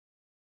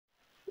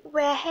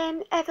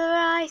Whenever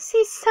I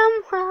see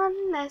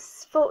someone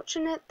less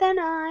fortunate than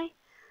I,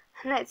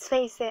 and let's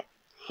face it,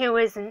 who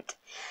isn't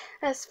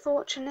less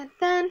fortunate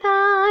than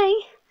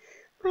I,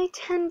 my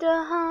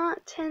tender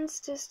heart tends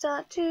to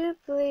start to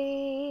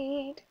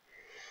bleed.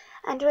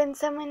 And when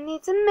someone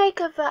needs a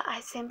makeover,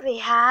 I simply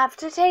have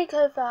to take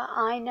over.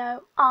 I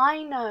know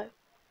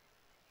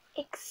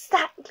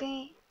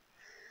exactly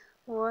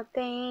what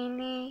they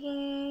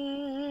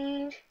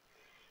need.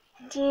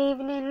 And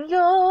even in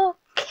your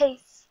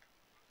case,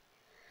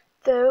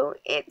 though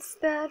it's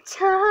the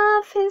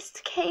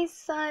toughest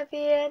case I've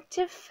yet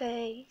to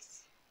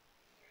face,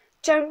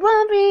 don't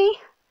worry,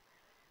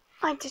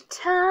 I'm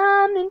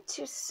determined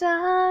to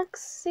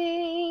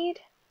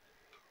succeed.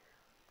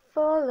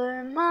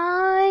 Follow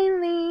my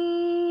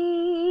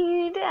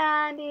lead,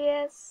 and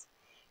yes,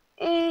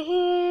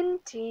 indeed,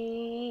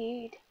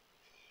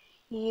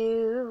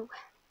 you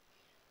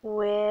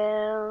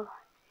will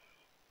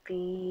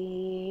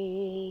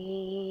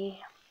be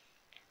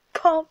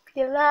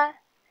popular.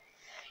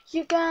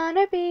 You're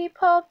gonna be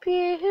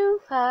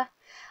popular.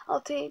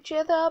 I'll teach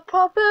you the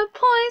proper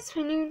poise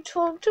when you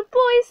talk to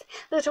boys,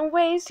 little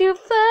ways to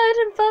flirt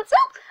and fuss.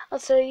 I'll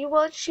tell you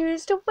what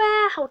shoes to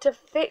wear, how to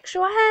fix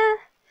your hair,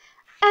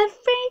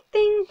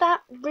 everything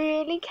that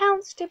really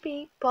counts to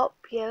be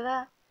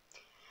popular.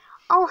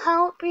 I'll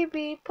help you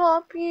be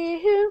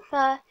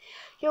popular.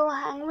 You'll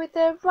hang with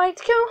the right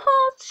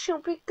cohorts. You'll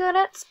be good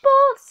at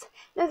sports.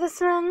 Know the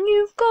slang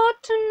you've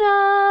got to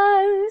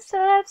know. So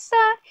let's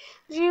start,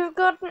 'cause you've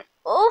got an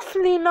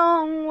awfully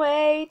long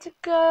way to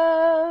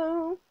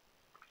go.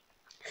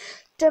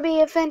 Don't be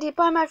offended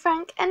by my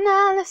frank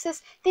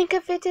analysis. Think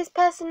of it as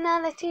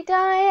personality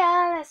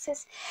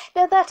dialysis.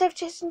 Know that I've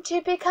chosen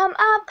to become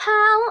a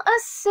pal, a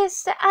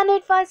sister, an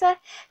advisor.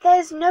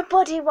 There's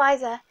nobody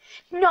wiser,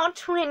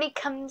 not when it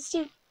comes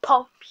to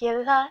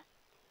popular.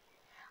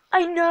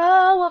 I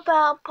know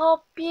about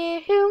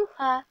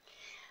popular,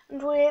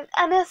 and with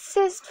an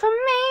assist from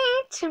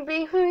me to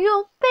be who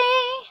you'll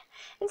be,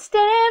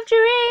 instead of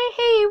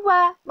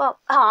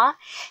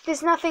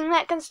there's nothing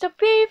that can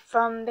stop you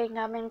from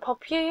becoming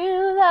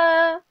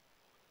popular.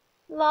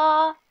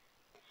 La,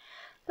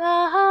 la,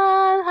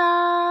 la,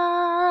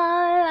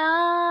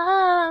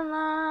 la,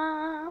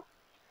 la.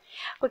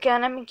 We're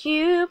gonna make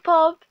you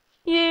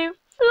popular.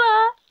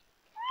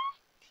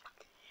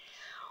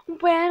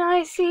 When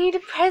I see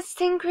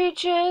depressing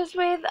creatures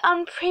with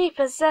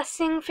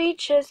unprepossessing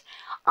features,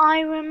 I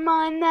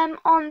remind them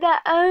on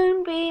their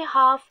own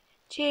behalf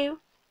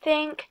to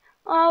think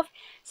of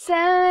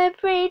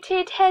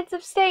celebrated heads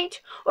of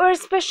state, or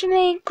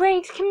especially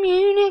great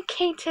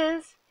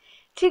communicators.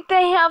 Did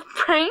they have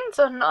brains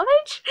or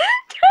knowledge?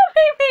 Don't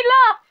make me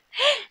laugh.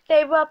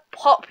 They were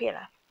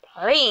popular,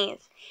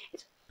 please.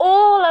 It's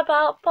all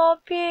about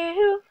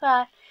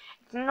popular.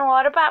 It's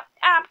not about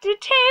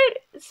aptitude.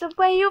 It's the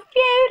way you're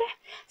viewed.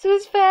 So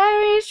it's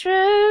very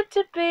true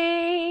to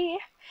be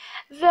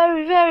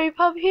very, very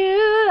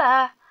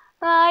popular,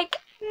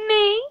 like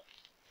me.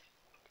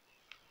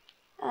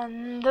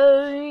 And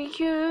though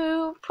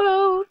you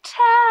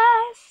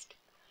protest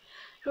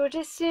your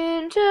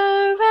disinterest,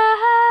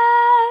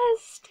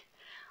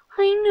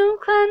 I know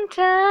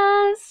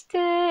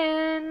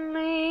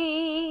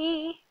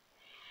clandestinely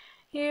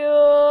you're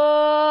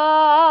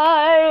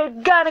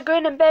gonna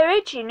grin and bear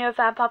it. You know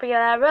that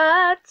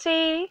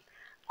popularity.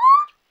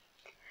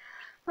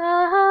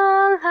 La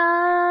la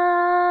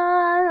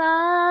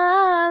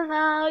la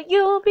la,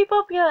 you'll be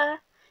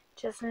popular,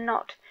 just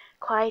not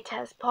quite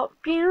as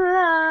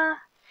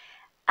popular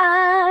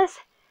as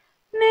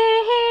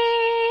me.